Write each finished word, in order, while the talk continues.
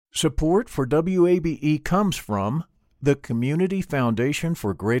Support for WABE comes from the Community Foundation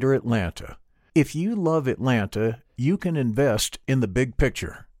for Greater Atlanta. If you love Atlanta, you can invest in the big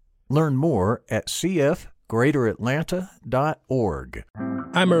picture. Learn more at cfgreateratlanta.org.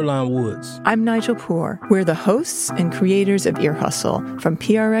 I'm Earlonne Woods. I'm Nigel Poor. We're the hosts and creators of Ear Hustle from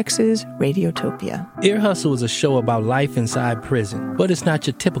PRX's Radiotopia. Ear Hustle is a show about life inside prison, but it's not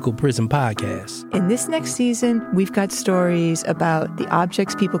your typical prison podcast. In this next season, we've got stories about the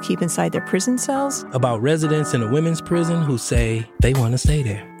objects people keep inside their prison cells, about residents in a women's prison who say they want to stay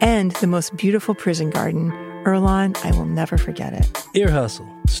there, and the most beautiful prison garden. Earlonne, I will never forget it. Ear Hustle.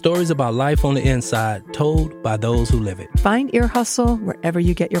 Stories about life on the inside, told by those who live it. Find Ear Hustle wherever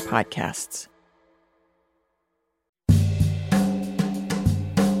you get your podcasts.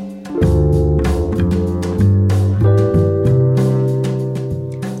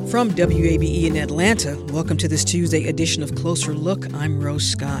 From WABE in Atlanta, welcome to this Tuesday edition of Closer Look. I'm Rose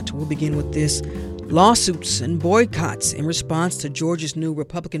Scott. We'll begin with this. Lawsuits and boycotts in response to Georgia's new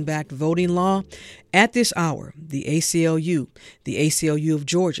Republican-backed voting law. At this hour, the ACLU of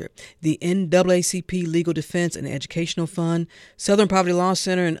Georgia, the NAACP Legal Defense and Educational Fund, Southern Poverty Law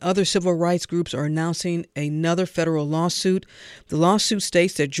Center, and other civil rights groups are announcing another federal lawsuit. The lawsuit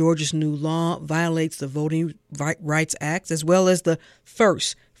states that Georgia's new law violates the Voting Rights Act as well as the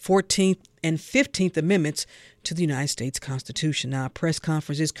First, 14th, and 15th Amendments to the United States Constitution. Now, a press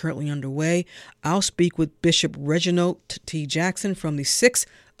conference is currently underway. I'll speak with Bishop Reginald T. Jackson from the 6th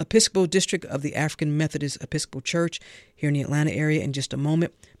Episcopal District of the African Methodist Episcopal Church here in the Atlanta area in just a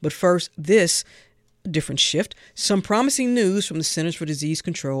moment. But first, this different shift. Some promising news from the Centers for Disease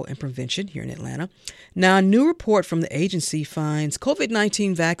Control and Prevention here in Atlanta. Now, a new report from the agency finds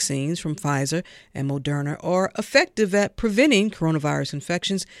COVID-19 vaccines from Pfizer and Moderna are effective at preventing coronavirus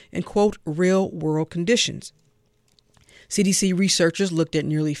infections in, quote, real-world conditions. CDC researchers looked at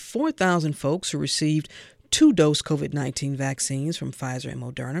nearly 4,000 folks who received two-dose COVID-19 vaccines from Pfizer and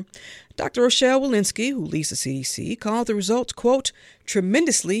Moderna. Dr. Rochelle Walensky, who leads the CDC, called the results, quote,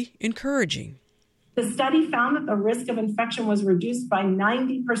 tremendously encouraging. The study found that the risk of infection was reduced by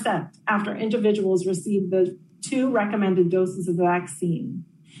 90% after individuals received the 2 recommended doses of the vaccine.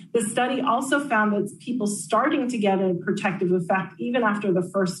 The study also found that people starting to get a protective effect even after the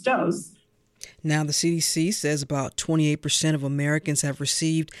first dose. Now, the CDC says about 28% of Americans have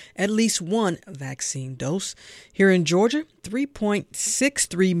received at least one vaccine dose. Here in Georgia,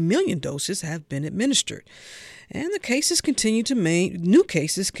 3.63 million doses have been administered. And the new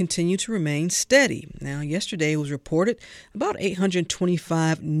cases continue to remain steady. Now, yesterday was reported about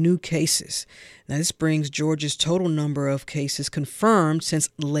 825 new cases. Now, this brings Georgia's total number of cases confirmed since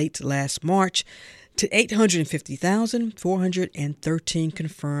late last March to 850,413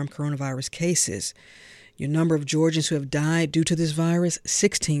 confirmed coronavirus cases. Your number of Georgians who have died due to this virus,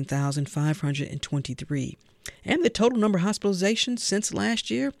 16,523. And the total number of hospitalizations since last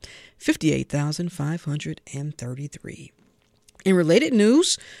year, 58,533. In related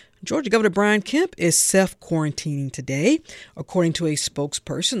news, Georgia Governor Brian Kemp is self-quarantining today. According to a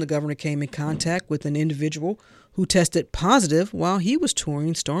spokesperson, the governor came in contact with an individual who tested positive while he was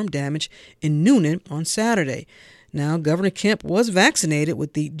touring storm damage in Noonan on Saturday. Now, Governor Kemp was vaccinated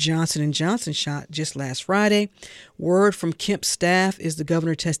with the Johnson & Johnson shot just last Friday. Word from Kemp's staff is the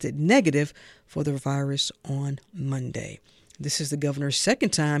governor tested negative for the virus on Monday. This is the governor's second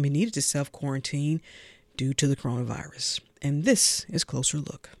time he needed to self-quarantine due to the coronavirus. And this is Closer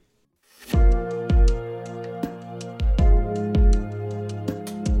Look.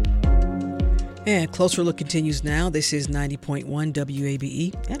 And Closer Look continues now. This is 90.1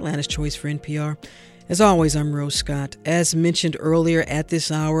 WABE, Atlanta's Choice for NPR. As always, I'm Rose Scott. As mentioned earlier, at this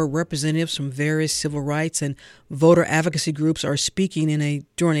hour, representatives from various civil rights and voter advocacy groups are speaking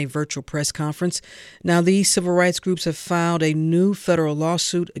during a virtual press conference. Now, these civil rights groups have filed a new federal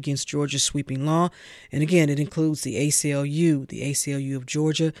lawsuit against Georgia's sweeping law. And again, it includes the ACLU of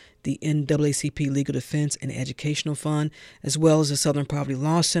Georgia, the NAACP Legal Defense and Educational Fund, as well as the Southern Poverty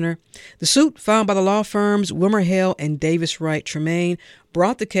Law Center. The suit, filed by the law firms WilmerHale and Davis Wright Tremaine,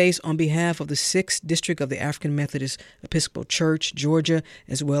 brought the case on behalf of the 6th District of the African Methodist Episcopal Church, Georgia,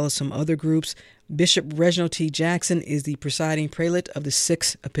 as well as some other groups. Bishop Reginald T. Jackson is the presiding prelate of the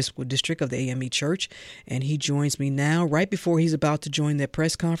 6th Episcopal District of the AME Church, and he joins me now right before he's about to join that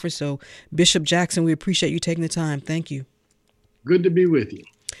press conference. So, Bishop Jackson, we appreciate you taking the time. Thank you. Good to be with you.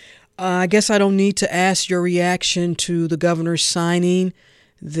 I guess I don't need to ask your reaction to the governor signing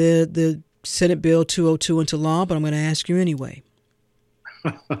the Senate Bill 202 into law, but I'm going to ask you anyway.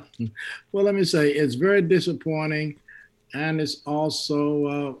 Well, let me say it's very disappointing, and it's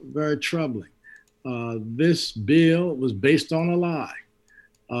also very troubling. This bill was based on a lie.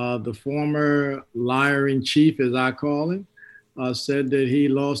 The former liar-in-chief, as I call him, said that he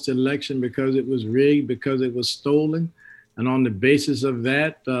lost the election because it was rigged, because it was stolen. And on the basis of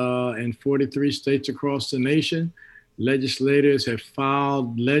that, in 43 states across the nation, legislators have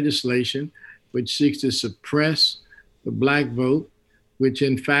filed legislation which seeks to suppress the black vote, which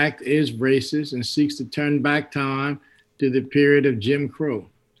in fact is racist and seeks to turn back time to the period of Jim Crow.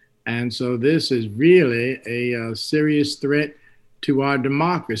 And so this is really a serious threat to our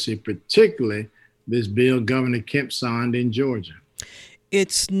democracy, particularly this bill Governor Kemp signed in Georgia.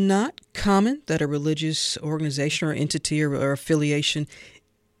 It's not common that a religious organization or entity or affiliation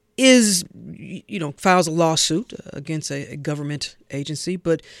files a lawsuit against a government agency,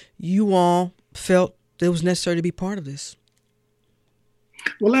 but you all felt it was necessary to be part of this.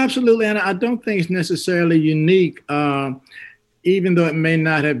 Well, absolutely. And I don't think it's necessarily unique, even though it may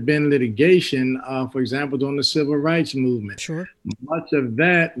not have been litigation, for example, during the civil rights movement. Sure. Much of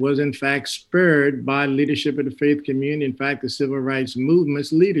that was, in fact, spurred by leadership of the faith community. In fact, the civil rights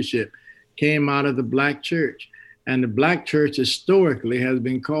movement's leadership came out of the black church. And the black church historically has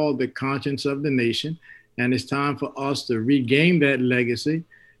been called the conscience of the nation. And it's time for us to regain that legacy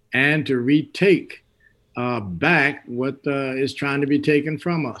and to retake back what is trying to be taken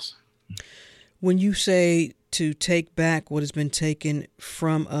from us. When you say to take back what has been taken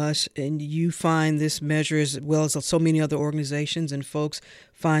from us, and you find this measure, as well as so many other organizations and folks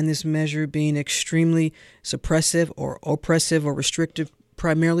find this measure being extremely suppressive or oppressive or restrictive,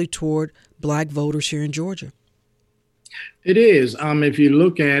 primarily toward black voters here in Georgia. It is. If you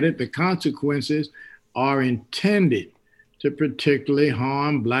look at it, the consequences are intended to particularly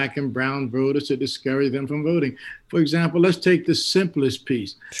harm black and brown voters, to discourage them from voting. For example, let's take the simplest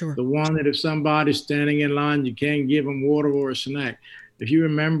piece. Sure. The one that if somebody's standing in line, you can't give them water or a snack. If you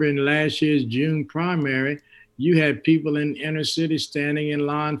remember in last year's June primary, you had people in inner city standing in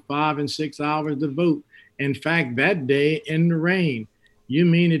line 5 and 6 hours to vote. In fact, that day in the rain. You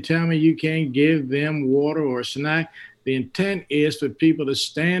mean to tell me you can't give them water or a snack? The intent is for people to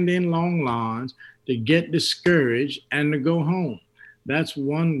stand in long lines, to get discouraged, and to go home. That's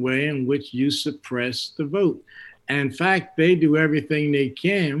one way in which you suppress the vote. And in fact, they do everything they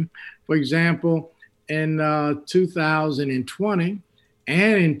can. For example, in 2020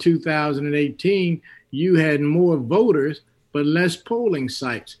 and in 2018, you had more voters, but less polling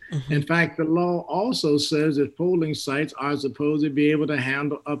sites. Mm-hmm. In fact, the law also says that polling sites are supposed to be able to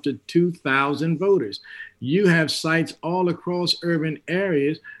handle up to 2,000 voters. You have sites all across urban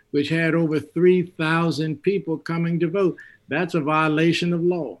areas which had over 3,000 people coming to vote. That's a violation of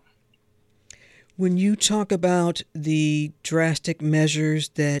law. When you talk about the drastic measures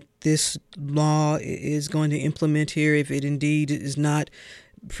that this law is going to implement here, if it indeed is not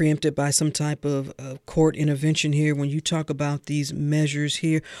preempted by some type of court intervention here, when you talk about these measures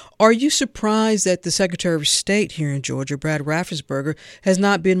here, are you surprised that the Secretary of State here in Georgia, Brad Raffensperger, has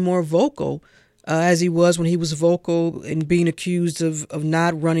not been more vocal as he was when he was vocal in being accused of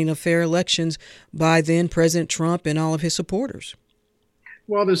not running a fair elections by then President Trump and all of his supporters?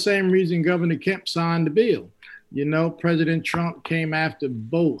 Well, the same reason Governor Kemp signed the bill. You know, President Trump came after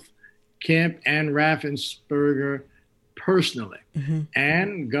both Kemp and Raffensperger personally. Mm-hmm.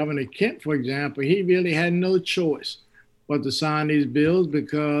 And Governor Kemp, for example, he really had no choice but to sign these bills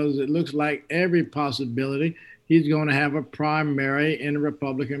because it looks like every possibility he's going to have a primary in the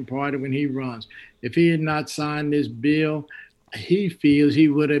Republican Party when he runs. If he had not signed this bill, he feels he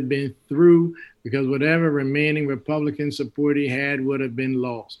would have been through because whatever remaining Republican support he had would have been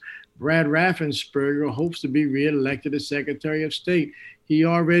lost. Brad Raffensperger hopes to be reelected as Secretary of State. He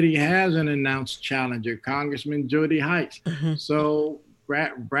already has an announced challenger, Congressman Jody Heights. Mm-hmm. So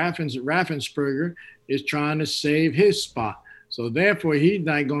Raffensperger is trying to save his spot. So therefore, he's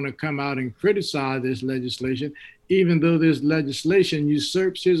not going to come out and criticize this legislation, even though this legislation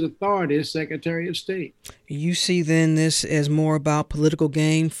usurps his authority as Secretary of State. You see then this as more about political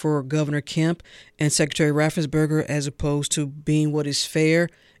gain for Governor Kemp and Secretary Raffensperger as opposed to being what is fair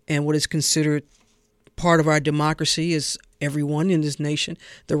and what is considered part of our democracy as everyone in this nation,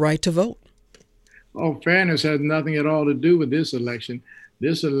 the right to vote. Oh, fairness has nothing at all to do with this election.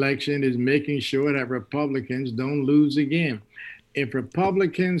 This election is making sure that Republicans don't lose again. If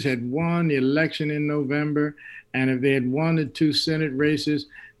Republicans had won the election in November, and if they had won the 2 Senate races,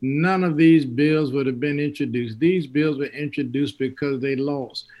 none of these bills would have been introduced. These bills were introduced because they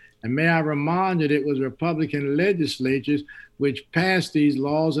lost. And may I remind you that it was Republican legislatures which passed these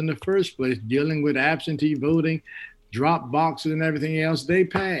laws in the first place, dealing with absentee voting, drop boxes, and everything else they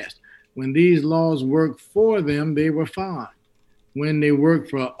passed. When these laws worked for them, they were fine. When they worked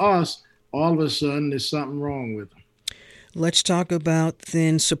for us, all of a sudden there's something wrong with them. Let's talk about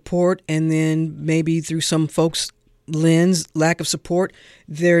then support, and then maybe through some folks' lens, lack of support,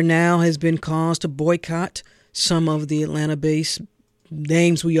 there now has been cause to boycott some of the Atlanta-based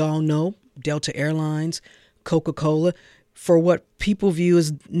names we all know, Delta Airlines, Coca-Cola, for what people view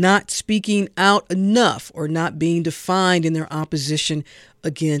as not speaking out enough or not being defined in their opposition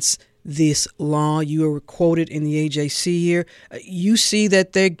against this law. You were quoted in the AJC here. You see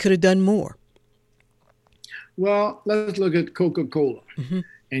that they could have done more. Well, let's look at Coca-Cola.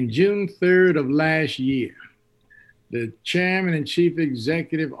 In June 3rd of last year, the chairman and chief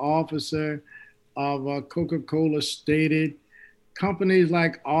executive officer of Coca-Cola stated, companies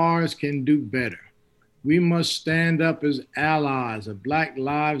like ours can do better. We must stand up as allies of Black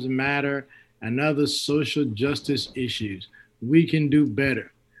Lives Matter and other social justice issues. We can do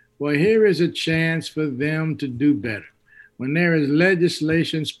better. Well, here is a chance for them to do better. When there is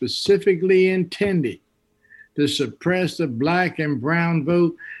legislation specifically intended to suppress the Black and brown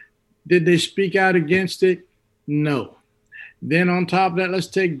vote, did they speak out against it? No. Then on top of that, let's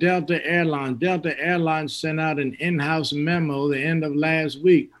take Delta Airlines. Delta Airlines sent out an in-house memo the end of last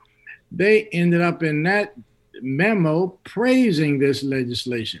week. They ended up in that memo praising this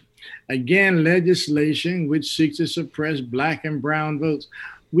legislation. Again, legislation which seeks to suppress Black and brown votes.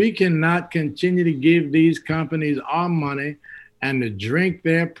 We cannot continue to give these companies our money and to drink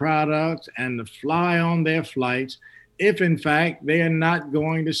their products and to fly on their flights if, in fact, they are not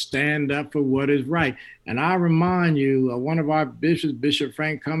going to stand up for what is right. And I remind you, one of our bishops, Bishop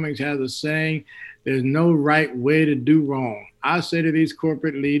Frank Cummings, has a saying, there's no right way to do wrong. I say to these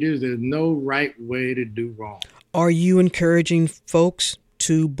corporate leaders, there's no right way to do wrong. Are you encouraging folks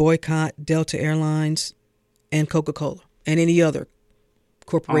to boycott Delta Airlines and Coca-Cola and any other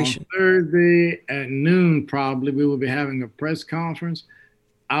corporation? On Thursday at noon, probably, we will be having a press conference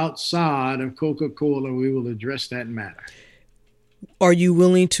outside of Coca-Cola. We will address that matter. Are you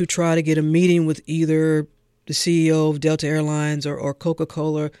willing to try to get a meeting with either the CEO of Delta Airlines or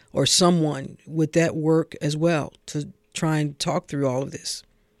Coca-Cola or someone? Would that work as well to try and talk through all of this?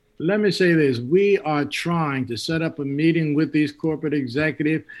 Let me say this. We are trying to set up a meeting with these corporate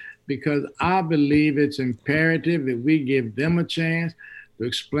executives because I believe it's imperative that we give them a chance to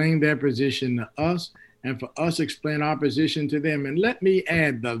explain their position to us and for us to explain our position to them. And let me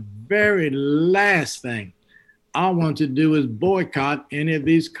add, the very last thing I want to do is boycott any of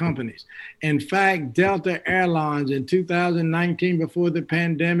these companies. In fact, Delta Airlines in 2019, before the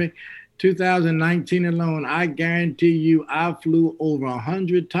pandemic, 2019 alone, I guarantee you I flew over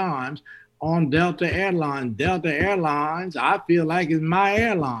 100 times on Delta Airlines. Delta Airlines, I feel like, is my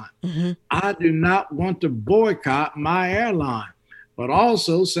airline. I do not want to boycott my airline. But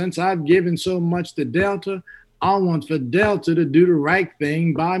also, since I've given so much to Delta, I want for Delta to do the right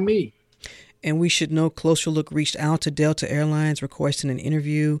thing by me. And we should know Closer Look reached out to Delta Airlines requesting an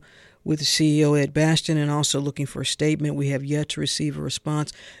interview with the CEO, Ed Bastian, and also looking for a statement. We have yet to receive a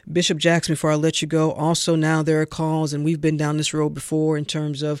response. Bishop Jackson, before I let you go, also now there are calls, and we've been down this road before in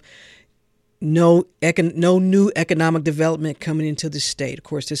terms of no new economic development coming into the state. Of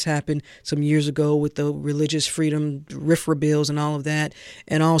course, this happened some years ago with the religious freedom, RFRA bills and all of that,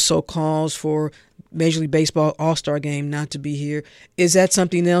 and also calls for Major League Baseball All-Star Game not to be here. Is that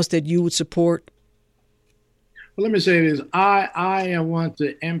something else that you would support? Well, let me say this. I want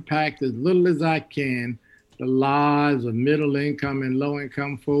to impact as little as I can the lives of middle-income and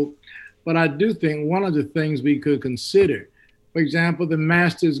low-income folk. But I do think one of the things we could consider, for example, the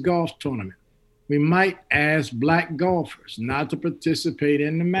Masters Golf Tournament. We might ask Black golfers not to participate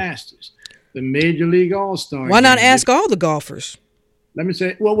in the Masters. The Major League All-Star Why not ask all the golfers? Let me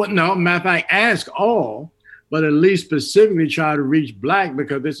say, no, matter of fact, ask all, but at least specifically try to reach Black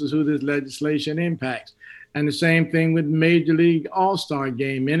because this is who this legislation impacts. And the same thing with Major League All-Star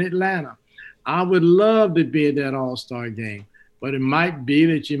Game in Atlanta. I would love to be at that All-Star Game, but it might be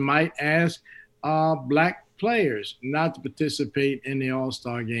that you might ask Black players not to participate in the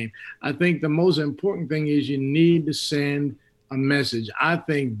All-Star Game. I think the most important thing is you need to send a message. I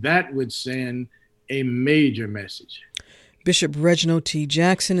think that would send a major message. Bishop Reginald T.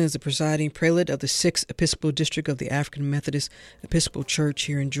 Jackson is the presiding prelate of the 6th Episcopal District of the African Methodist Episcopal Church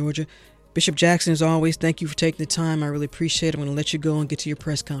here in Georgia. Bishop Jackson, as always, thank you for taking the time. I really appreciate it. I'm going to let you go and get to your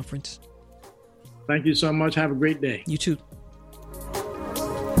press conference. Thank you so much. Have a great day. You too.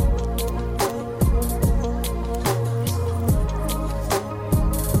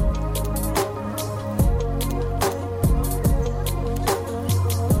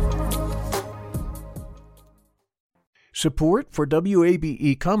 Support for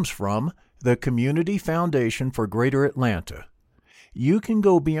WABE comes from the Community Foundation for Greater Atlanta. You can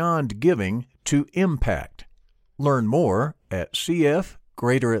go beyond giving to impact. Learn more at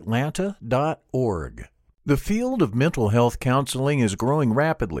cfgreateratlanta.org. The field of mental health counseling is growing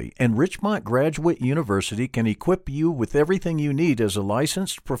rapidly, and Richmont Graduate University can equip you with everything you need as a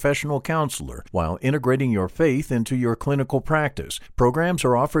licensed professional counselor while integrating your faith into your clinical practice. Programs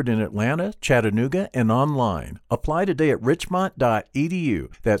are offered in Atlanta, Chattanooga, and online. Apply today at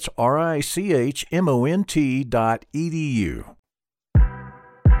richmont.edu. That's richmont.edu.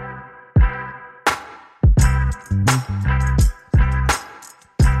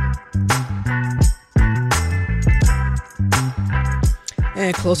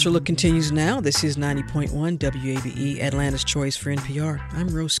 And Closer Look continues now. This is 90.1 WABE, Atlanta's Choice for NPR. I'm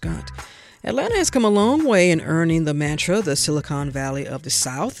Rose Scott. Atlanta has come a long way in earning the mantra, the Silicon Valley of the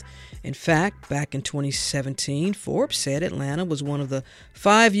South. In fact, back in 2017, Forbes said Atlanta was one of the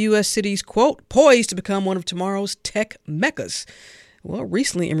 5 U.S. cities, quote, poised to become one of tomorrow's tech meccas. Well,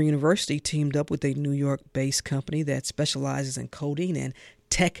 recently, Emory University teamed up with a New York-based company that specializes in coding and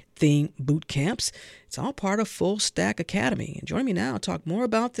tech-themed boot camps. It's all part of Full Stack Academy. And joining me now to talk more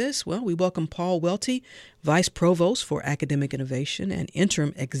about this, well, we welcome Paul Welty, Vice Provost for Academic Innovation and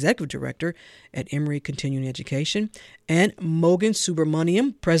Interim Executive Director at Emory Continuing Education, and Mogan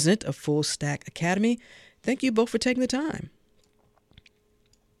Subramaniam, President of Full Stack Academy. Thank you both for taking the time.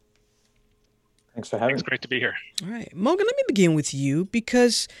 Thanks for having me. It's great to be here. All right. Mogan, let me begin with you,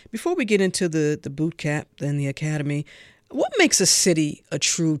 because before we get into the boot camp and the academy, what makes a city a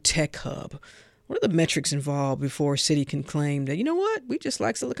true tech hub? What are the metrics involved before a city can claim that, you know what, we just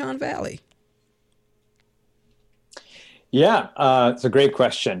like Silicon Valley? Yeah, it's a great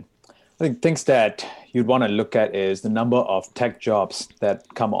question. I think things that you'd want to look at is the number of tech jobs that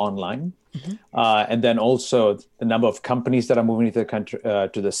come online, and then also the number of companies that are moving to the country,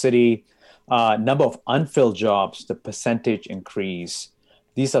 to the city, number of unfilled jobs, the percentage increase.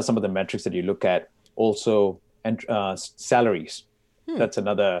 These are some of the metrics that you look at. Also, and salaries. That's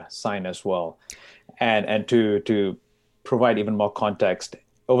another sign as well. And to provide even more context,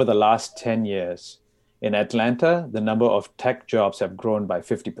 over the last 10 years in Atlanta, the number of tech jobs have grown by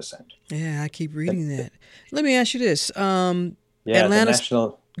 50%. Yeah, I keep reading that. Let me ask you this. Go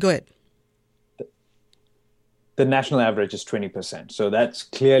ahead. The national average is 20%. So that's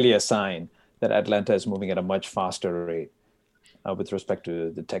clearly a sign that Atlanta is moving at a much faster rate with respect to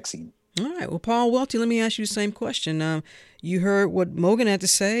the tech scene. All right. Well, Paul Welty, let me ask you the same question. You heard what Mogan had to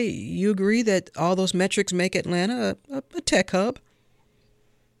say. You agree that all those metrics make Atlanta a tech hub?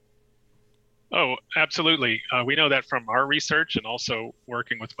 Oh, absolutely. We know that from our research and also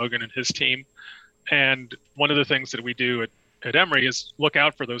working with Mogan and his team. And one of the things that we do at Emory is look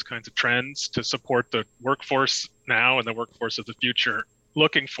out for those kinds of trends to support the workforce now and the workforce of the future,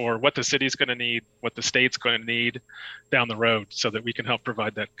 looking for what the city's going to need, what the state's going to need down the road so that we can help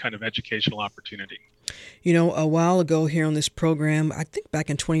provide that kind of educational opportunity. You know, a while ago here on this program, I think back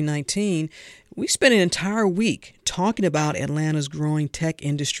in 2019, we spent an entire week talking about Atlanta's growing tech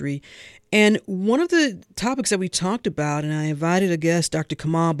industry. And one of the topics that we talked about, and I invited a guest, Dr.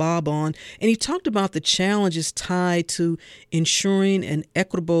 Kamal Bob, on, and he talked about the challenges tied to ensuring an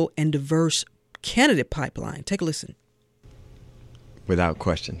equitable and diverse candidate pipeline. Take a listen. Without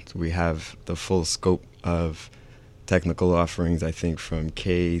question, we have the full scope of technical offerings, I think, from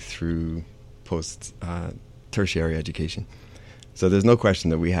K through post-tertiary education. So there's no question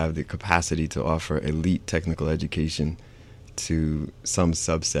that we have the capacity to offer elite technical education to some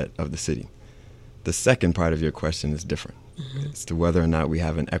subset of the city. The second part of your question is different. It's to whether or not we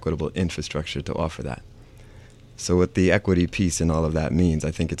have an equitable infrastructure to offer that. So what the equity piece and all of that means,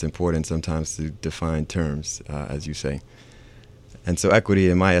 I think it's important sometimes to define terms, as you say. And so equity,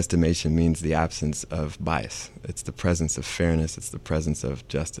 in my estimation, means the absence of bias. It's the presence of fairness. It's the presence of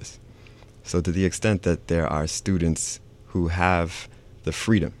justice. So to the extent that there are students who have the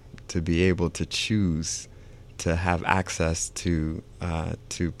freedom to be able to choose to have access to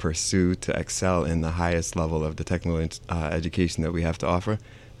pursue, to excel in the highest level of the technical education that we have to offer,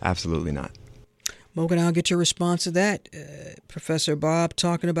 absolutely not. Mogan, I'll get your response to that. Professor Bob,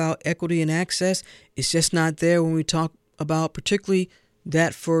 talking about equity and access, it's just not there when we talk about particularly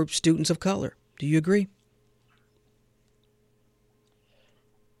that for students of color. Do you agree?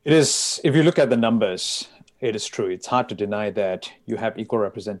 It is, if you look at the numbers, it is true. It's hard to deny that you have equal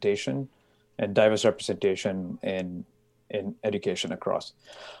representation and diverse representation in education across.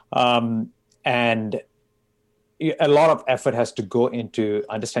 And a lot of effort has to go into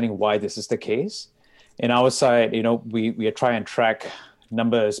understanding why this is the case. In our side, we try and track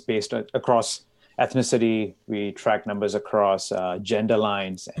numbers based across ethnicity. We track numbers across gender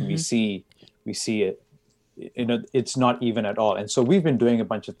lines, and we see it. It's not even at all. And so we've been doing a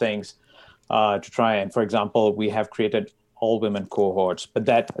bunch of things to try and, for example, we have created all women cohorts, but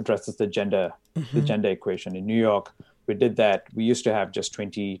that addresses the gender equation. In New York, we did that. We used to have just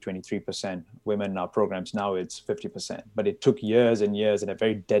 23% women in our programs. Now it's 50%. But it took years and years and a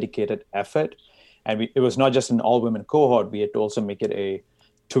very dedicated effort. And it was not just an all-women cohort. We had to also make it a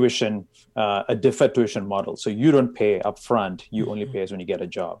tuition, a deferred tuition model. So you don't pay up front. You only pay when you get a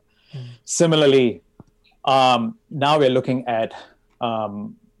job. Similarly, now we're looking at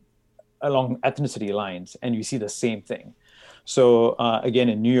along ethnicity lines, and you see the same thing. So again,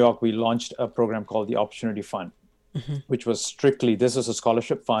 in New York, we launched a program called the Opportunity Fund, which was strictly, this is a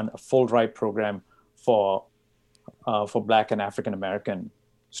scholarship fund, a Fulbright program for Black and African American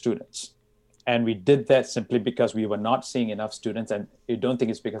students. And we did that simply because we were not seeing enough students. And I don't think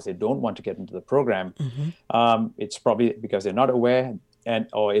it's because they don't want to get into the program. It's probably because they're not aware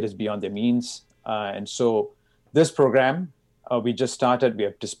or it is beyond their means. And so this program, we just started. We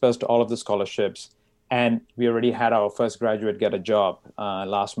have dispersed all of the scholarships. And we already had our first graduate get a job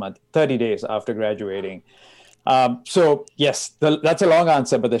last month, 30 days after graduating. So yes, that's a long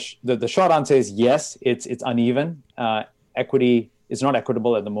answer, but the short answer is yes, it's uneven. Equity is not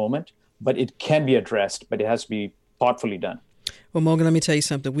equitable at the moment, but it can be addressed, but it has to be thoughtfully done. Well, Mogan, let me tell you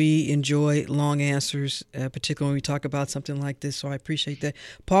something. We enjoy long answers, particularly when we talk about something like this, so I appreciate that.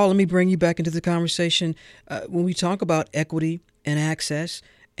 Paul, let me bring you back into the conversation. When we talk about equity and access,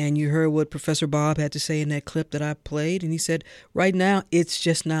 and you heard what Professor Bob had to say in that clip that I played, and he said, right now, it's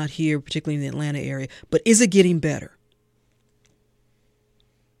just not here, particularly in the Atlanta area. But is it getting better?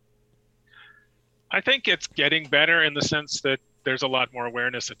 I think it's getting better in the sense that there's a lot more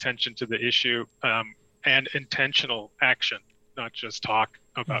awareness, attention to the issue, and intentional action, not just talk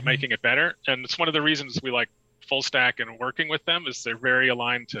about making it better. And it's one of the reasons we like Full Stack and working with them is they're very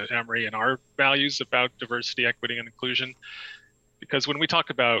aligned to Emory and our values about diversity, equity, and inclusion. Because when we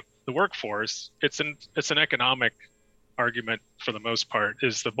talk about the workforce, it's an economic argument for the most part.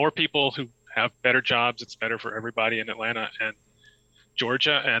 Is the more people who have better jobs, it's better for everybody in Atlanta and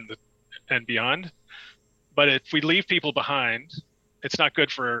Georgia and beyond. But if we leave people behind, it's not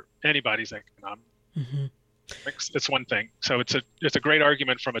good for anybody's economics. It's one thing. So it's a great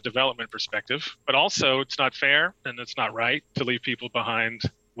argument from a development perspective, but also it's not fair and it's not right to leave people behind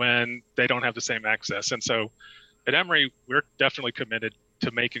when they don't have the same access. And so at Emory, we're definitely committed to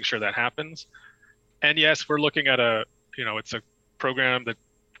making sure that happens. And yes, we're looking at it's a program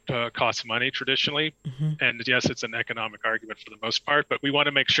that costs money traditionally. And yes, it's an economic argument for the most part, but we want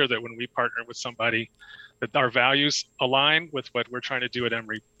to make sure that when we partner with somebody, that our values align with what we're trying to do at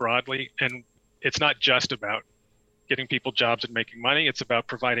Emory broadly. And it's not just about getting people jobs and making money. It's about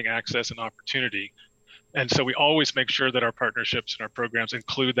providing access and opportunity. And so we always make sure that our partnerships and our programs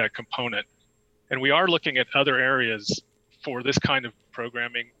include that component. And we are looking at other areas for this kind of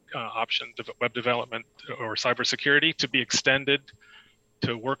programming option, web development or cybersecurity, to be extended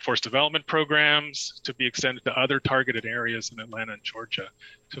to workforce development programs, to be extended to other targeted areas in Atlanta and Georgia,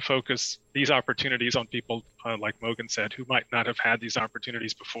 to focus these opportunities on people, like Mogan said, who might not have had these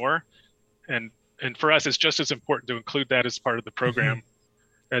opportunities before. And for us, it's just as important to include that as part of the program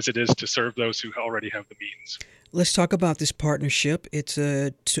as it is to serve those who already have the means. Let's talk about this partnership. It's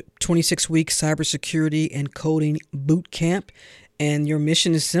a 26-week cybersecurity and coding boot camp, and your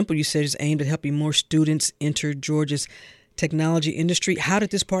mission is simple. You said it's aimed at helping more students enter Georgia's technology industry. How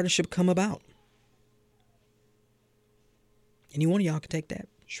did this partnership come about? Any one of y'all can take that.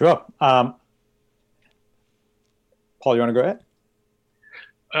 Sure. Paul, you want to go ahead?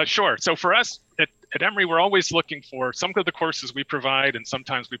 Sure. So for us at Emory, we're always looking for some of the courses we provide, and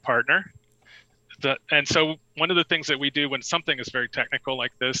sometimes we partner. And so one of the things that we do when something is very technical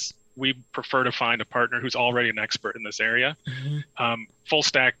like this, we prefer to find a partner who's already an expert in this area. Full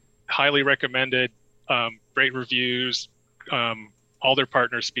Stack, highly recommended, great reviews. All their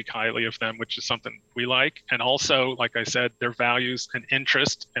partners speak highly of them, which is something we like. And also, like I said, their values and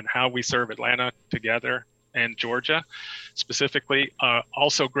interest in how we serve Atlanta together and Georgia specifically,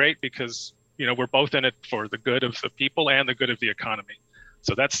 also great because, we're both in it for the good of the people and the good of the economy.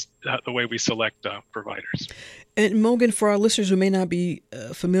 So that's the way we select providers. And Mogan, for our listeners who may not be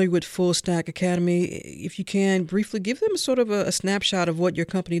familiar with Full Stack Academy, if you can briefly give them sort of a snapshot of what your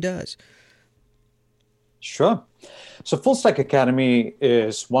company does. Sure. So Full Stack Academy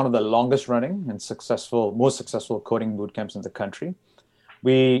is one of the longest running and most successful coding bootcamps in the country.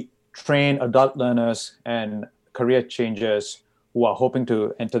 We train adult learners and career changers who are hoping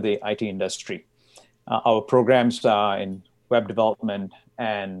to enter the IT industry. Our programs are in web development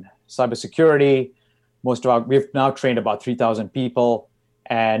and cybersecurity. We've now trained about 3,000 people,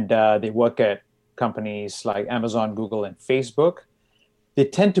 and they work at companies like Amazon, Google, and Facebook. they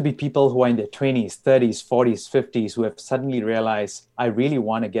tend to be people who are in their 20s, 30s, 40s, 50s, who have suddenly realized, I really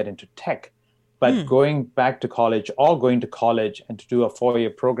want to get into tech. But going back to college or going to college and to do a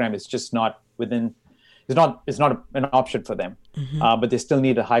 4-year program is just not within, it's not an option for them. But they still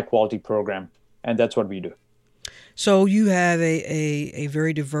need a high quality program. And that's what we do. So you have a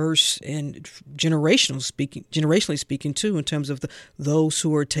very diverse and generationally speaking too, in terms of those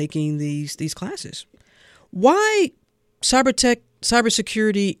who are taking these classes. Why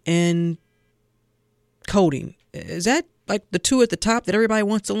cybersecurity and coding? Is that like the two at the top that everybody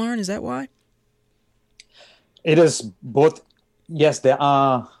wants to learn? Is that why? It is both. Yes, there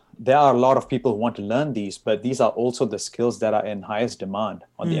are a lot of people who want to learn these, but these are also the skills that are in highest demand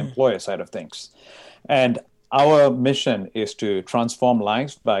on the employer side of things. And our mission is to transform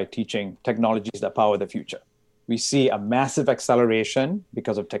lives by teaching technologies that power the future. We see a massive acceleration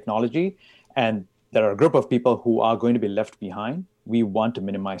because of technology, and there are a group of people who are going to be left behind. We want to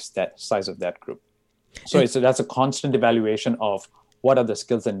minimize that size of that group. So that's a constant evaluation of what are the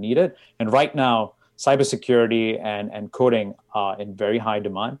skills that are needed. And right now, cybersecurity and coding are in very high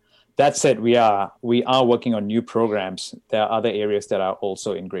demand. That said, we are working on new programs. There are other areas that are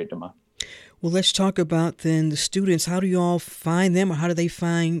also in great demand. Well, let's talk about then the students. How do you all find them, or how do they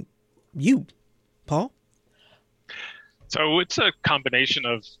find you, Paul? So it's a combination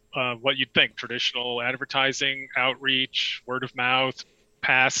of what you'd think: traditional advertising, outreach, word of mouth,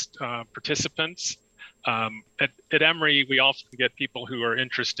 past participants. At Emory, we often get people who are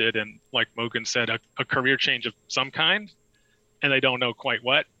interested in, like Mogan said, a career change of some kind, and they don't know quite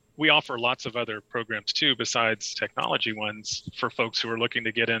what. We offer lots of other programs too, besides technology ones, for folks who are looking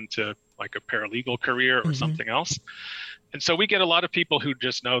to get into like a paralegal career or something else. And so we get a lot of people who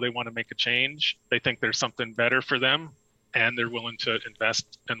just know they want to make a change. They think there's something better for them, and they're willing to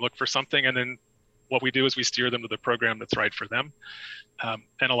invest and look for something. And then what we do is we steer them to the program that's right for them.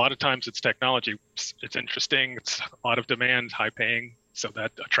 And a lot of times it's technology. It's interesting. It's a lot of demand, high paying. So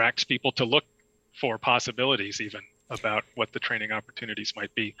that attracts people to look for possibilities even about what the training opportunities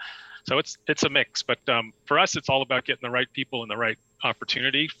might be. So it's a mix. But for us, it's all about getting the right people and the right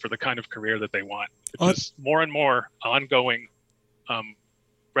opportunity for the kind of career that they want, which is more and more ongoing.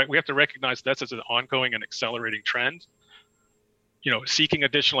 Right, we have to recognize that's as an ongoing and accelerating trend. Seeking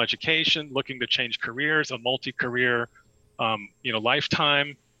additional education, looking to change careers, a multi-career,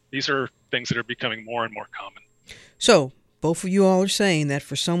 lifetime. These are things that are becoming more and more common. So both of you all are saying that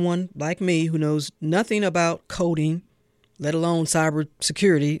for someone like me who knows nothing about coding, let alone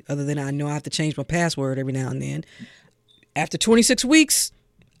cybersecurity, other than I know I have to change my password every now and then, after 26 weeks,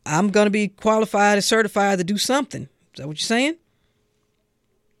 I'm going to be qualified and certified to do something. Is that what you're saying?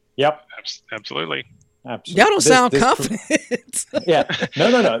 Yep. Absolutely. Y'all don't sound confident. Yeah.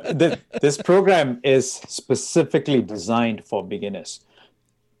 No. This program is specifically designed for beginners.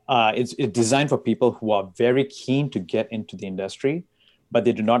 It's designed for people who are very keen to get into the industry, but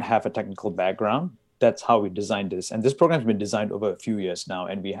they do not have a technical background. That's how we designed this. And this program has been designed over a few years now,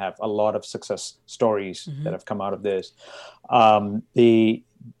 and we have a lot of success stories that have come out of this. For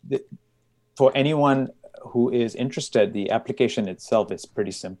anyone who is interested, the application itself is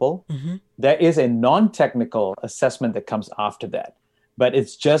pretty simple. There is a non-technical assessment that comes after that, but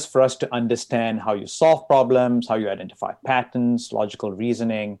it's just for us to understand how you solve problems, how you identify patterns, logical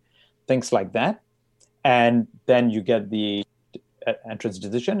reasoning, things like that. And then you get the entrance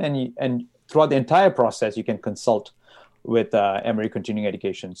decision, and throughout the entire process, you can consult with Emory Continuing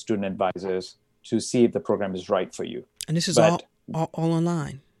Education student advisors to see if the program is right for you. And this is all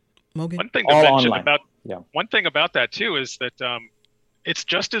online, Mogan? One thing to mention one thing about that too is that it's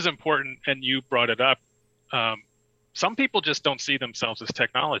just as important, and you brought it up. Some people just don't see themselves as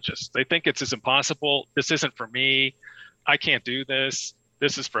technologists. They think it's impossible. This isn't for me. I can't do this.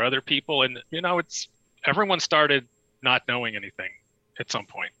 This is for other people. And everyone started not knowing anything at some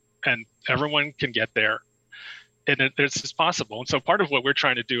point, and everyone can get there. And it's possible. And so part of what we're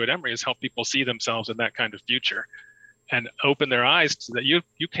trying to do at Emory is help people see themselves in that kind of future and open their eyes so that you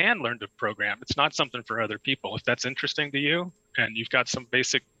can learn to program. It's not something for other people. If that's interesting to you and you've got some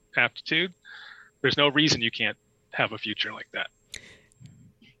basic aptitude, there's no reason you can't have a future like that.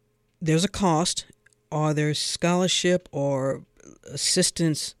 There's a cost. Are there scholarship or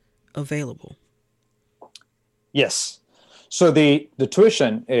assistance available? Yes. So the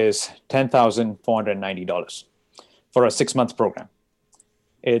tuition is $10,490 for a 6-month program.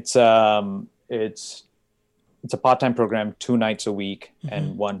 It's a part-time program, 2 nights a week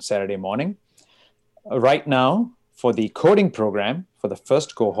and 1 Saturday morning. Right now, for the coding program, for the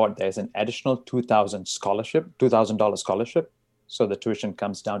first cohort, there's an additional $2,000 scholarship. So the tuition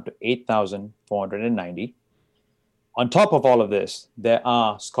comes down to $8,490. On top of all of this, there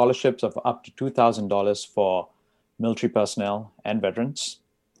are scholarships of up to $2,000 for military personnel and veterans.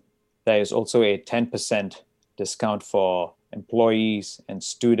 There is also a 10% discount for employees and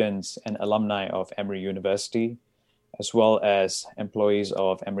students and alumni of Emory University, as well as employees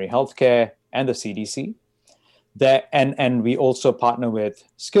of Emory Healthcare and the CDC. And we also partner with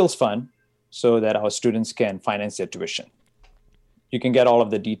Skills Fund so that our students can finance their tuition. You can get all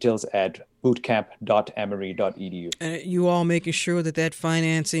of the details at bootcamp.emory.edu. And you all making sure that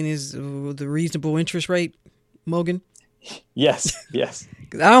financing is the reasonable interest rate, Mogan? Yes.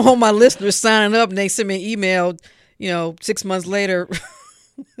 Because I don't want my listeners signing up and they send me an email, 6 months later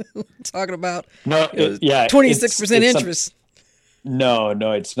talking about 26% interest. No,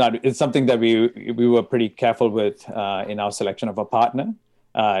 it's not. It's something that we were pretty careful with in our selection of a partner.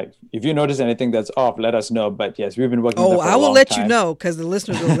 If you notice anything that's off, let us know. But yes, we've been working. I will let you know, because the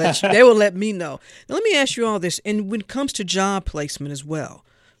listeners will let you. They will let me know. Now, let me ask you all this. And when it comes to job placement as well,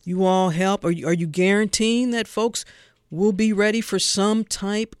 you all help. Are you guaranteeing that folks will be ready for some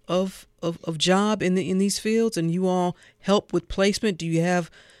type of job in these fields, and you all help with placement? Do you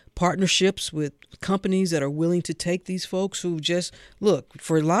have partnerships with companies that are willing to take these folks who just look?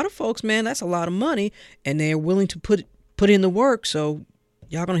 For a lot of folks, man, that's a lot of money, and they are willing to put in the work. So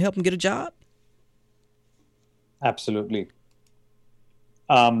y'all gonna help them get a job? Absolutely.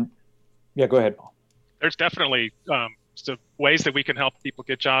 Go ahead, Paul. There's definitely some ways that we can help people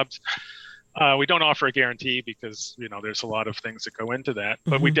get jobs. We don't offer a guarantee because, there's a lot of things that go into that,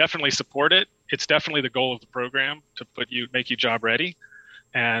 but we definitely support it. It's definitely the goal of the program to make you job ready.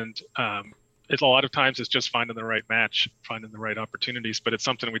 And it's a lot of times it's just finding the right match, finding the right opportunities, but it's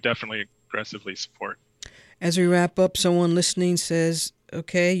something we definitely aggressively support. As we wrap up, someone listening says,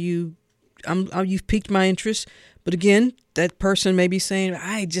 okay, you've piqued my interest, but again, that person may be saying,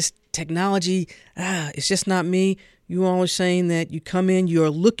 technology, it's just not me. You all are saying that you come in, you're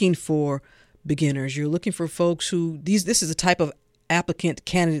looking for beginners. You're looking for folks who, this is the type of applicant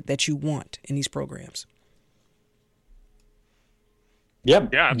candidate that you want in these programs. Yeah,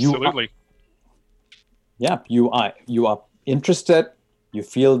 absolutely. You are interested. You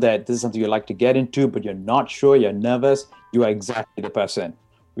feel that this is something you'd like to get into, but you're not sure, you're nervous. You are exactly the person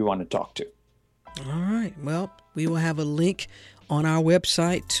we want to talk to. All right. Well, we will have a link on our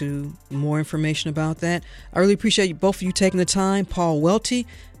website to more information about that. I really appreciate both of you taking the time. Paul Welty,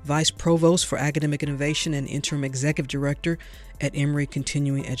 Vice Provost for Academic Innovation and Interim Executive Director at Emory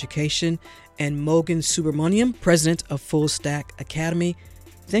Continuing Education, and Mogan Subramaniam, President of Full Stack Academy.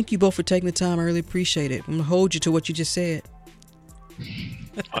 Thank you both for taking the time. I really appreciate it. I'm going to hold you to what you just said.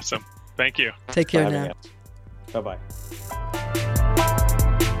 Awesome. Thank you. Take care now. Bye-bye.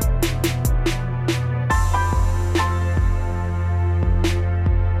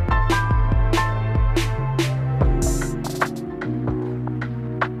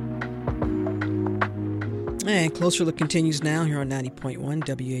 And Closer Look continues now here on 90.1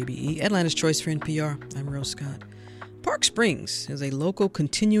 WABE, Atlanta's Choice for NPR. I'm Rose Scott. Park Springs is a local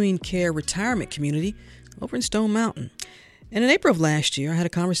continuing care retirement community over in Stone Mountain. And in April of last year, I had a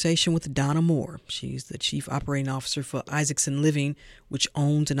conversation with Donna Moore. She's the Chief Operating Officer for Isaacson Living, which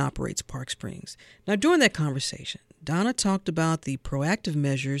owns and operates Park Springs. Now, during that conversation, Donna talked about the proactive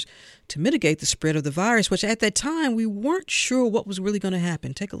measures to mitigate the spread of the virus, which at that time we weren't sure what was really going to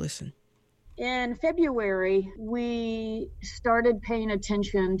happen. Take a listen. In February, we started paying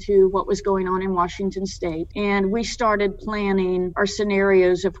attention to what was going on in Washington State, and we started planning our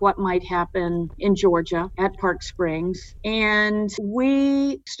scenarios of what might happen in Georgia at Park Springs. And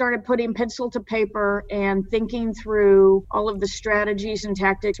we started putting pencil to paper and thinking through all of the strategies and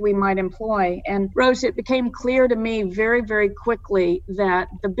tactics we might employ. And Rose, it became clear to me very, very quickly that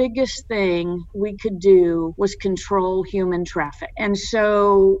the biggest thing we could do was control human traffic. And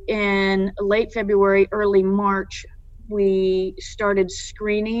so in late February, early March, we started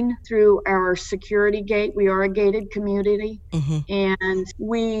screening through our security gate. We are a gated community. And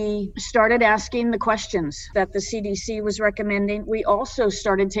we started asking the questions that the CDC was recommending. We also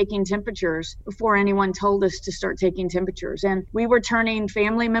started taking temperatures before anyone told us to start taking temperatures. And we were turning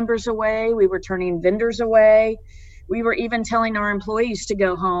family members away. We were turning vendors away. We were even telling our employees to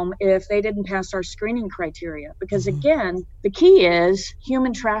go home if they didn't pass our screening criteria. Because again, the key is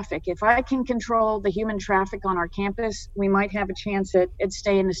human traffic. If I can control the human traffic on our campus, we might have a chance at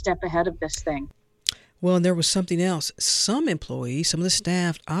staying a step ahead of this thing. Well, and there was something else. Some employees, some of the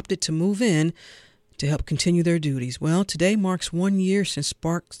staff opted to move in to help continue their duties. Well, today marks 1 year since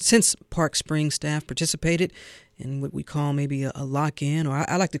Park Springs staff participated and what we call maybe a lock-in, or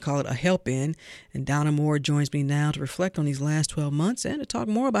I like to call it a help-in. And Donna Moore joins me now to reflect on these last 12 months and to talk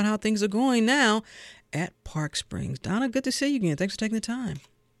more about how things are going now at Park Springs. Donna, good to see you again. Thanks for taking the time.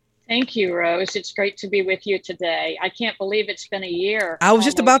 Thank you, Rose. It's great to be with you today. I can't believe it's been a year. I was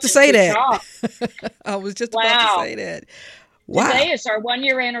just about to say that. I was just about to say that. Wow. Today is our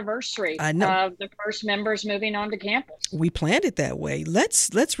 1-year anniversary of the first members moving onto campus. We planned it that way.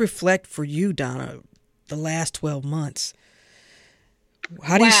 Let's reflect for you, Donna, the last 12 months.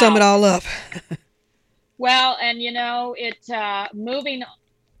 How do you sum it all up? Well, and moving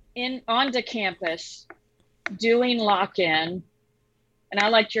in onto campus, doing lock-in, and I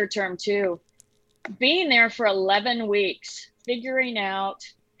liked your term too, being there for 11 weeks, figuring out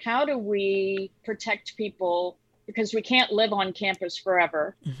how do we protect people, because we can't live on campus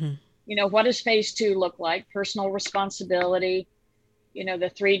forever. Mm-hmm. What does phase 2 look like? Personal responsibility,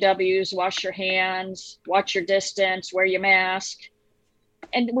 the 3 W's, wash your hands, watch your distance, wear your mask.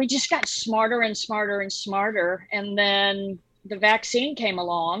 And we just got smarter and smarter and smarter. And then the vaccine came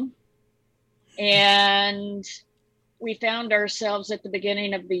along, and we found ourselves at the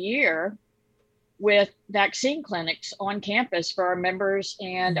beginning of the year with vaccine clinics on campus for our members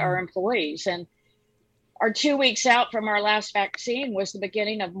and our employees. And our 2 weeks out from our last vaccine was the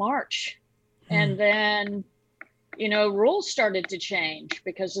beginning of March. And then, rules started to change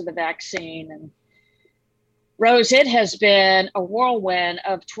because of the vaccine. And Rose, it has been a whirlwind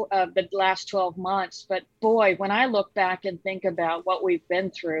of the last 12 months. But boy, when I look back and think about what we've been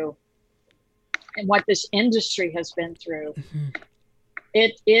through and what this industry has been through,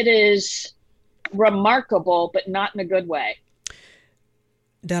 it is remarkable, but not in a good way.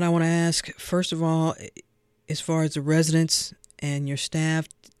 Dad, I want to ask, first of all, as far as the residents and your staff,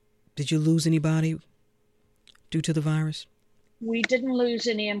 did you lose anybody due to the virus? We didn't lose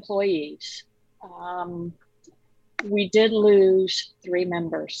any employees. We did lose 3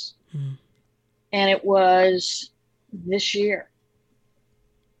 members, and it was this year.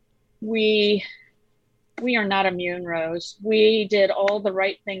 We are not immune, Rose. We did all the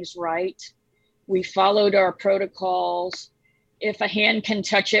right things right. We followed our protocols. If a hand can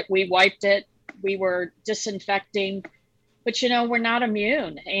touch it, we wiped it. We were disinfecting, but we're not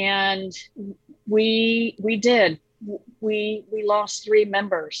immune. And we did. We lost 3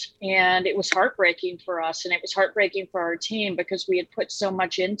 members, and it was heartbreaking for us. And it was heartbreaking for our team because we had put so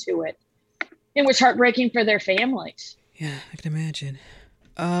much into it. It was heartbreaking for their families. Yeah, I can imagine.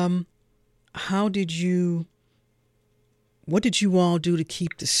 What did you all do to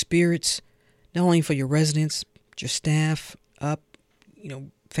keep the spirits, not only for your residents, but your staff up?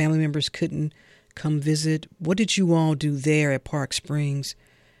 Family members couldn't come visit. What did you all do there at Park Springs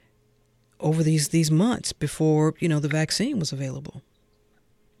over these months before, the vaccine was available?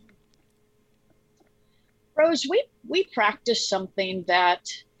 Rose, we practice something that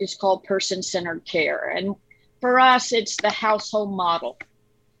is called person-centered care. And for us, it's the household model.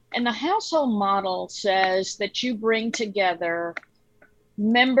 And the household model says that you bring together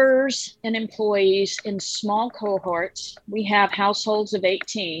members and employees in small cohorts. We have households of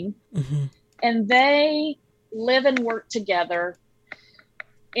 18, and they live and work together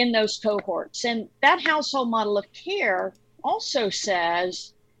in those cohorts. And that household model of care also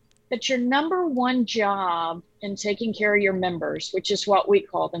says that your number one job in taking care of your members, which is what we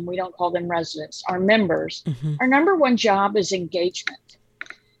call them, we don't call them residents, our members, our number one job is engagement.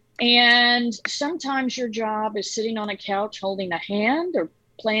 And sometimes your job is sitting on a couch holding a hand or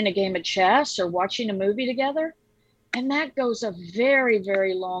playing a game of chess or watching a movie together. And that goes a very,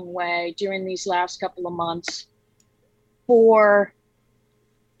 very long way during these last couple of months for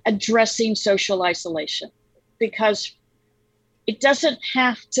addressing social isolation, because it doesn't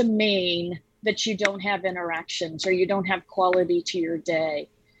have to mean that you don't have interactions or you don't have quality to your day.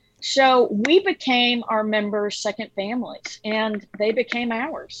 So we became our members' second families, and they became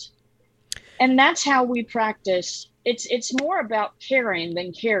ours. And that's how we practice. It's more about caring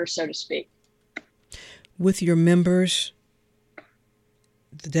than care, so to speak. With your members,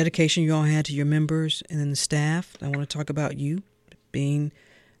 the dedication you all had to your members and then the staff, I want to talk about you being,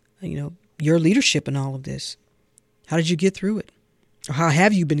 your leadership in all of this. How did you get through it? Or how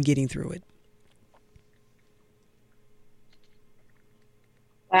have you been getting through it?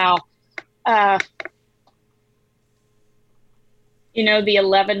 Wow. The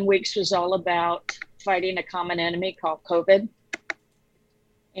 11 weeks was all about fighting a common enemy called COVID.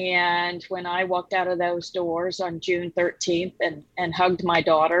 And when I walked out of those doors on June 13th and hugged my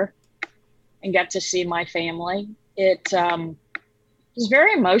daughter and got to see my family, it was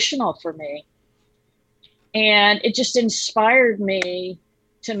very emotional for me. And it just inspired me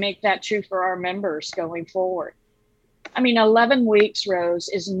to make that true for our members going forward. I mean, 11 weeks, Rose,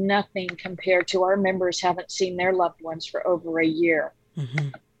 is nothing compared to our members haven't seen their loved ones for over a year. Mm-hmm.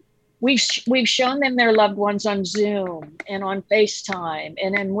 We've shown them their loved ones on Zoom and on FaceTime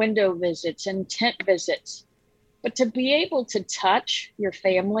and in window visits and tent visits. But to be able to touch your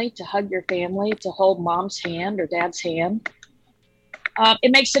family, to hug your family, to hold mom's hand or dad's hand,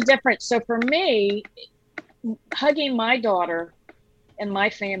 it makes a difference. So for me, hugging my daughter and my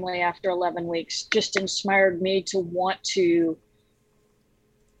family after 11 weeks just inspired me to want to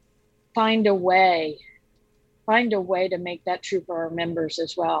find a way to make that true for our members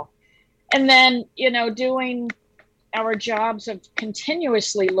as well. And then, doing our jobs of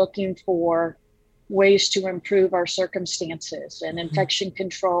continuously looking for ways to improve our circumstances and infection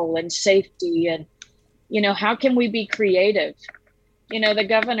control and safety. And, how can we be creative? The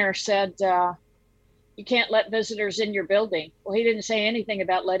governor said, you can't let visitors in your building. Well, he didn't say anything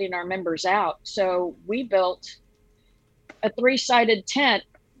about letting our members out. So we built a 3-sided tent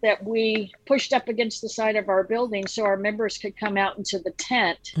that we pushed up against the side of our building so our members could come out into the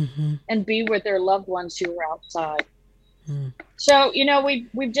tent and be with their loved ones who were outside. So,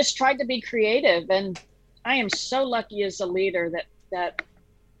 we've just tried to be creative, and I am so lucky as a leader that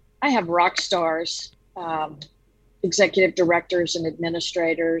I have rock stars, executive directors and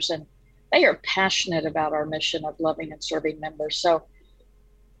administrators, and they are passionate about our mission of loving and serving members. So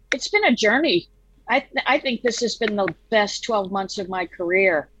it's been a journey. I think this has been the best 12 months of my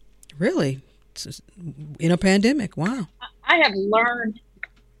career. Really? In a pandemic? Wow. I have learned.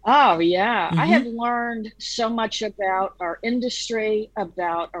 Oh, yeah. I have learned so much about our industry,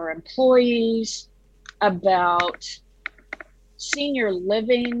 about our employees, about senior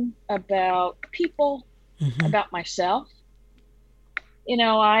living, about people, about myself.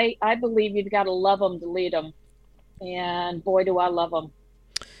 I believe you've got to love them to lead them. And boy, do I love them.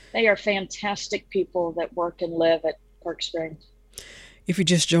 They are fantastic people that work and live at Park Springs. If you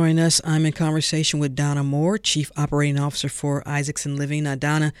just joined us, I'm in conversation with Donna Moore, Chief Operating Officer for Isaacson Living. Now,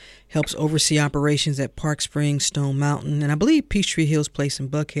 Donna helps oversee operations at Park Springs, Stone Mountain, and I believe Peachtree Hills Place in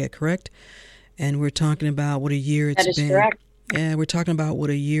Buckhead, correct? And we're talking about what a year it's been. That is correct. Yeah, we're talking about what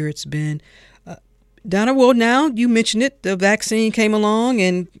a year it's been. Donna, well, now you mentioned it. The vaccine came along,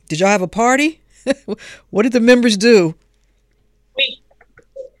 and did y'all have a party? What did the members do?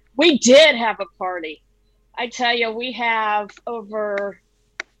 We did have a party. I tell you, we have over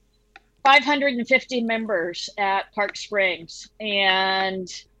 550 members at Park Springs. And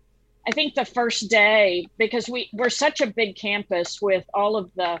I think the first day, because we're such a big campus with all of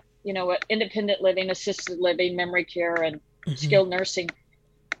the, independent living, assisted living, memory care, and skilled nursing,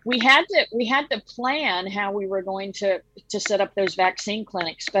 we had to plan how we were going to set up those vaccine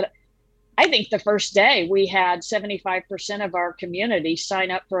clinics. But I think the first day we had 75% of our community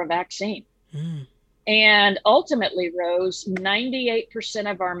sign up for a vaccine. And ultimately, Rose, 98%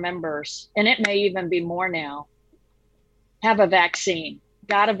 of our members, and it may even be more now, have a vaccine,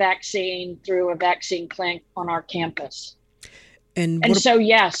 got a vaccine through a vaccine clinic on our campus. And so,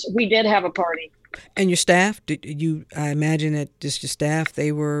 yes, we did have a party. And your staff, I imagine that just your staff,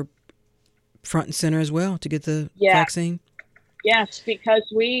 they were front and center as well to get the vaccine? Yes, because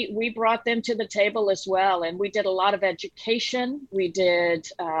we brought them to the table as well. And we did a lot of education. We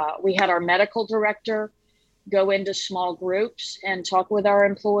had our medical director go into small groups and talk with our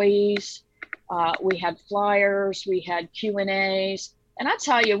employees. We had flyers, we had Q&As. And I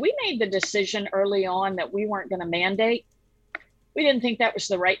tell you, we made the decision early on that we weren't going to mandate. We didn't think that was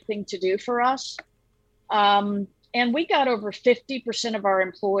the right thing to do for us. And we got over 50% of our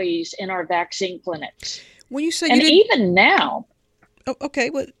employees in our vaccine clinics. When you say even now. Oh, okay,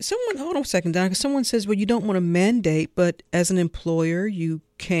 well, hold on a second, Donna, because someone says, well, you don't want to mandate, but as an employer, you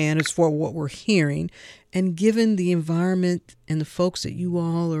can, as for what we're hearing. And given the environment and the folks that you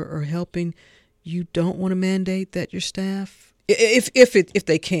all are helping, you don't want to mandate that your staff, if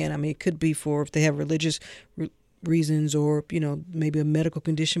they can. I mean, it could be for if they have religious reasons or, maybe a medical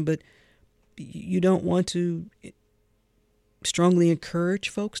condition, but you don't want to strongly encourage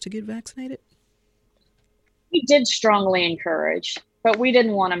folks to get vaccinated? We did strongly encourage, but we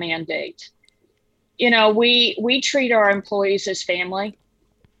didn't want to mandate. We treat our employees as family,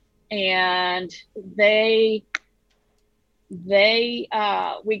 and we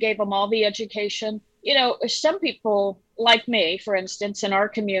gave them all the education. Some people like me, for instance, in our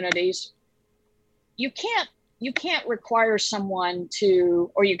communities, you can't require someone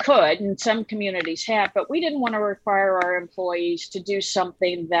to, or you could, and some communities have, but we didn't want to require our employees to do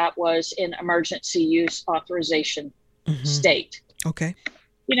something that was in emergency use authorization state. Okay.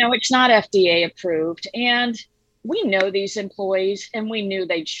 It's not FDA approved. And we know these employees, and we knew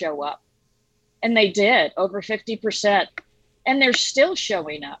they'd show up. And they did, over 50%. And they're still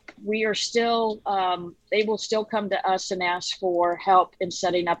showing up. We are still, they will still come to us and ask for help in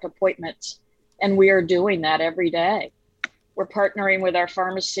setting up appointments. And we are doing that every day. We're partnering with our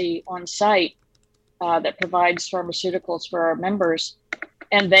pharmacy on site that provides pharmaceuticals for our members.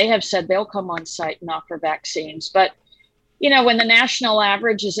 And they have said they'll come on site and offer vaccines. But, you know, when the national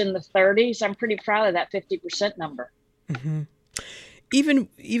average is in the 30s, I'm pretty proud of that 50% number. Mm-hmm.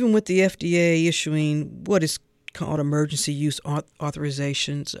 Even with the FDA issuing what is called emergency use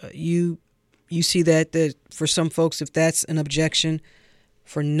authorizations, you see that for some folks, if that's an objection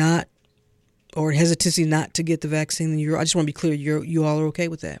for not or hesitancy not to get the vaccine, then I just want to be clear, you all are okay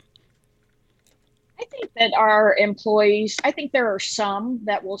with that? I think that our employees, I think there are some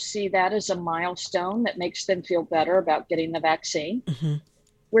that will see that as a milestone that makes them feel better about getting the vaccine. Mm-hmm.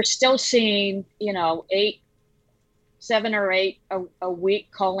 We're still seeing, 7 or 8 a week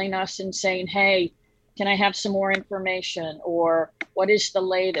calling us and saying, hey, can I have some more information, or what is the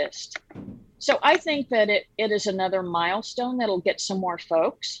latest? So I think that it is another milestone that'll get some more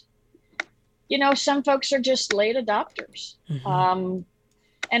folks. You know, some folks are just late adopters. Mm-hmm.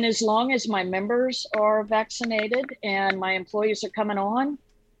 And as long as my members are vaccinated and my employees are coming on,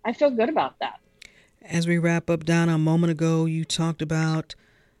 I feel good about that. As we wrap up, Donna, a moment ago, you talked about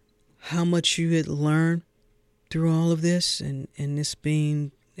how much you had learned through all of this, and this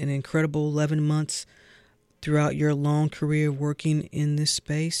being an incredible 11 months throughout your long career working in this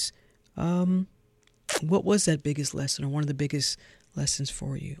space. What was that biggest lesson, or one of the biggest lessons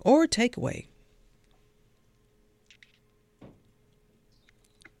for you, or a takeaway?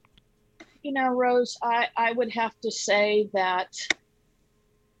 You know, Rose, I would have to say that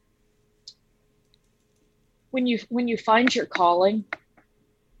when you find your calling,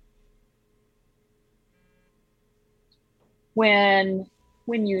 when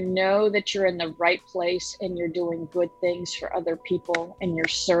you know that you're in the right place and you're doing good things for other people and you're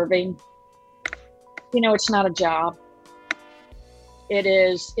serving, it's not a job. It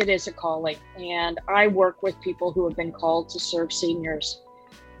is a calling. And I work with people who have been called to serve seniors.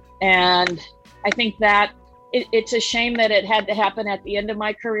 And I think that it's a shame that it had to happen at the end of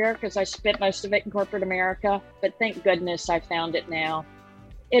my career, because I spent most of it in corporate America, but thank goodness I found it now.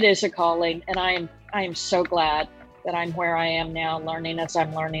 It is a calling, and I am so glad that I'm where I am now, learning as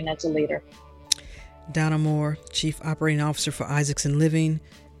I'm learning as a leader. Donna Moore, Chief Operating Officer for Isaacson Living.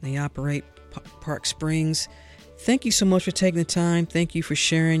 They operate Park Springs. Thank you so much for taking the time. Thank you for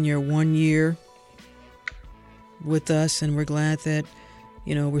sharing your 1 year with us, and we're glad that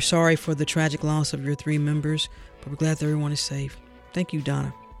we're sorry for the tragic loss of your 3 members, but we're glad that everyone is safe. Thank you,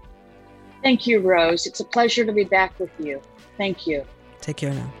 Donna. Thank you, Rose. It's a pleasure to be back with you. Thank you. Take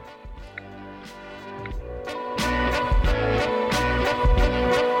care now.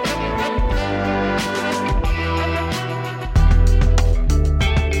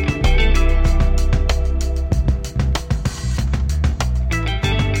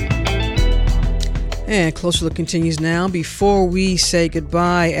 And Closer Look continues now. Before we say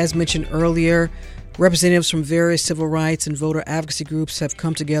goodbye, as mentioned earlier, representatives from various civil rights and voter advocacy groups have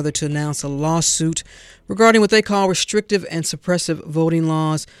come together to announce a lawsuit regarding what they call restrictive and suppressive voting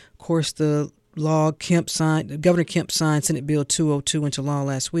laws. Of course, the law Governor Kemp signed Senate Bill 202 into law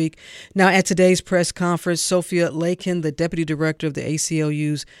last week. Now, at today's press conference, Sophia Lakin, the deputy director of the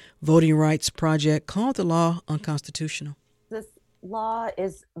ACLU's Voting Rights Project, called the law unconstitutional. This law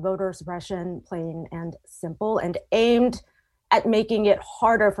is voter suppression, plain and simple, and aimed at making it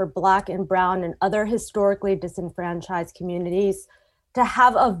harder for Black and Brown and other historically disenfranchised communities to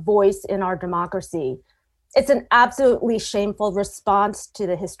have a voice in our democracy. It's an absolutely shameful response to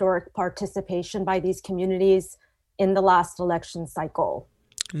the historic participation by these communities in the last election cycle.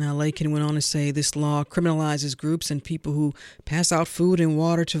 Now, Lakin went on to say this law criminalizes groups and people who pass out food and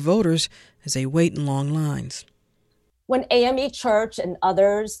water to voters as they wait in long lines. When AME Church and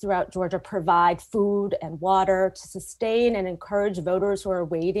others throughout Georgia provide food and water to sustain and encourage voters who are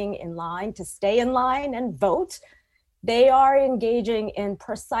waiting in line to stay in line and vote, they are engaging in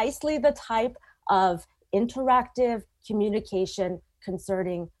precisely the type of interactive communication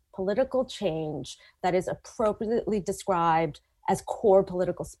concerning political change that is appropriately described as core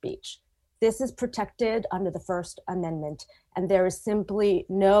political speech. This is protected under the First Amendment, and there is simply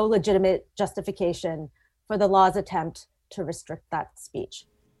no legitimate justification for the law's attempt to restrict that speech.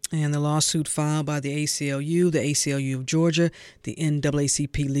 And the lawsuit filed by the ACLU of Georgia, the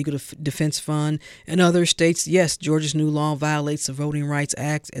NAACP Legal Defense Fund, and other states, yes, Georgia's new law violates the Voting Rights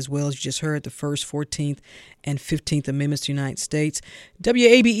Act, as well as you just heard, the First, 14th, and 15th Amendments to the United States.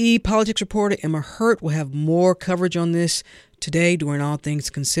 WABE politics reporter Emma Hurt will have more coverage on this today during All Things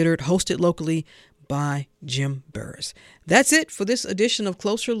Considered, hosted locally by Jim Burris. That's it for this edition of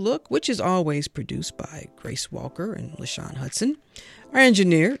Closer Look, which is always produced by Grace Walker and LaShawn Hudson. Our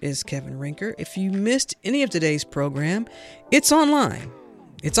engineer is Kevin Rinker. If you missed any of today's program, it's online.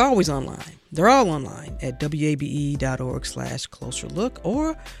 It's always online. They're all online at wabe.org/closerlook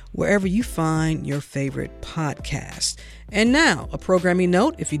or wherever you find your favorite podcast. And now, a programming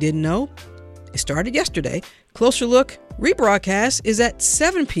note, if you didn't know, it started yesterday. Closer Look rebroadcast is at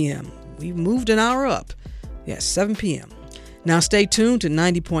 7 p.m. We've moved an hour up. Yes, 7 p.m. Now stay tuned to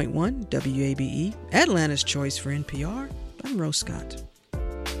 90.1 WABE, Atlanta's Choice for NPR. I'm Rose Scott.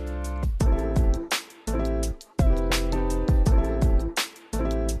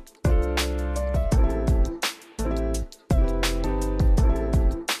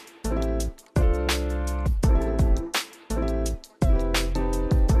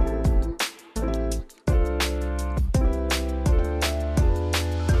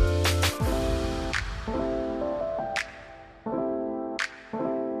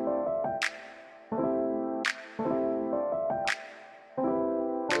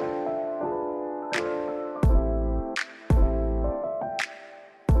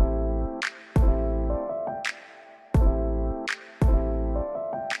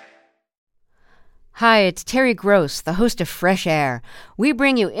 Hi, it's Terry Gross, the host of Fresh Air. We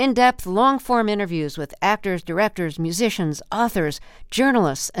bring you in-depth, long-form interviews with actors, directors, musicians, authors,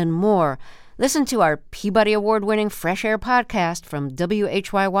 journalists, and more. Listen to our Peabody Award-winning Fresh Air podcast from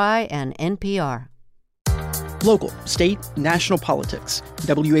WHYY and NPR. Local, state, national politics.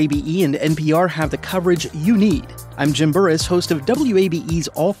 WABE and NPR have the coverage you need. I'm Jim Burris, host of WABE's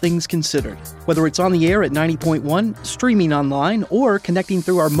All Things Considered. Whether it's on the air at 90.1, streaming online, or connecting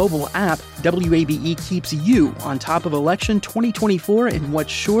through our mobile app, WABE keeps you on top of election 2024 in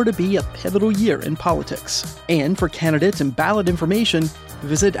what's sure to be a pivotal year in politics. And for candidates and ballot information,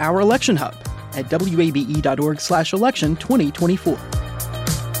 visit our election hub at wabe.org/election 2024.